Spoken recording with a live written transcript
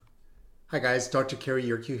Hi guys, Dr. Kerry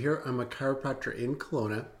Yerkew here. I'm a chiropractor in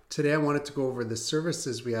Kelowna. Today I wanted to go over the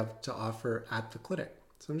services we have to offer at the clinic.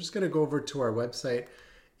 So I'm just going to go over to our website,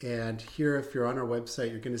 and here if you're on our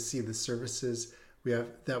website you're going to see the services we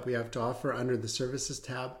have to offer under the services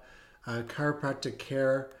tab. Chiropractic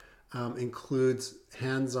care includes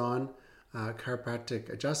hands-on chiropractic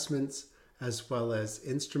adjustments as well as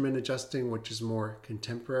instrument adjusting, which is more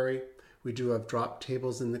contemporary. We do have drop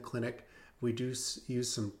tables in the clinic. We do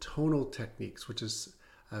use some tonal techniques, which is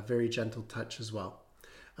a very gentle touch as well.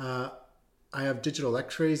 I have digital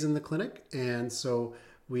x-rays in the clinic, and so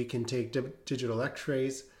we can take digital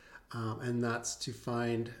x-rays, and that's to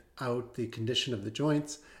find out the condition of the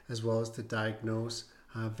joints as well as to diagnose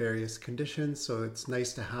various conditions. So it's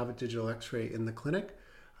nice to have a digital x-ray in the clinic.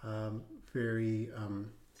 Very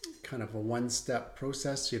kind of a one-step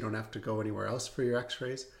process, so you don't have to go anywhere else for your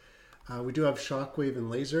x-rays. We do have shockwave and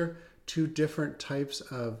laser, two different types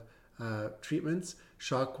of treatments.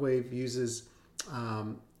 Shockwave uses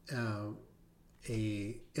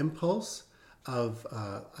a impulse of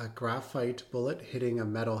a graphite bullet hitting a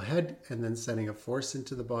metal head and then sending a force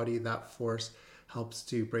into the body. That force helps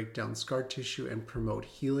to break down scar tissue and promote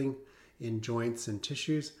healing in joints and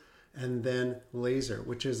tissues. And then laser,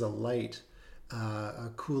 which is a light, a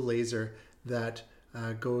cool laser that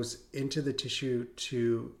goes into the tissue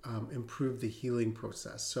to improve the healing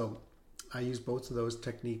process. So I use both of those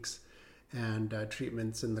techniques and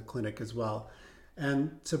treatments in the clinic as well.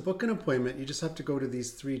 And to book an appointment, you just have to go to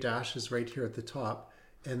these three dashes right here at the top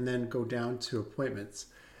and then go down to appointments.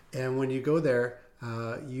 And when you go there,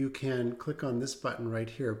 you can click on this button right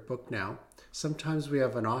here, book now. Sometimes we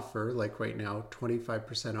have an offer, like right now,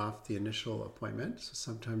 25% off the initial appointment. So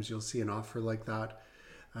sometimes you'll see an offer like that,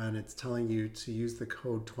 and it's telling you to use the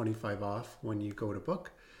code 25OFF when you go to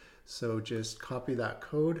book. So just copy that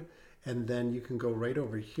code, and then you can go right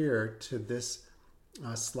over here to this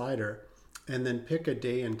slider and then pick a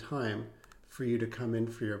day and time for you to come in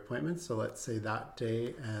for your appointment. So let's say that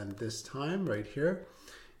day and this time right here.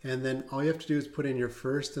 And then all you have to do is put in your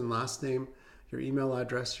first and last name, your email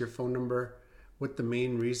address, your phone number, what the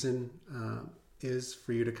main reason is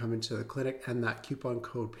for you to come into the clinic, and that coupon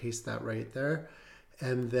code, paste that right there.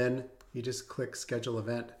 And then you just click schedule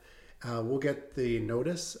event. We'll get the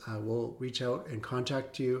notice. We'll reach out and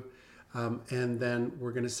contact you. And then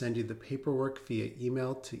we're going to send you the paperwork via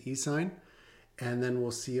email to eSign. And then we'll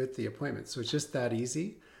see you at the appointment. So it's just that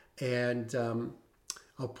easy. And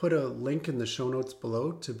I'll put a link in the show notes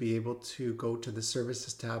below to be able to go to the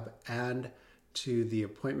services tab and to the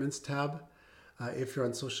appointments tab. If you're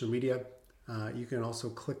on social media, you can also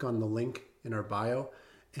click on the link in our bio,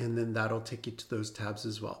 and then that'll take you to those tabs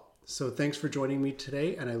as well. So thanks for joining me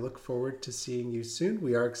today, and I look forward to seeing you soon.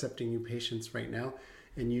 We are accepting new patients right now,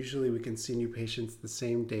 and usually we can see new patients the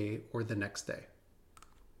same day or the next day.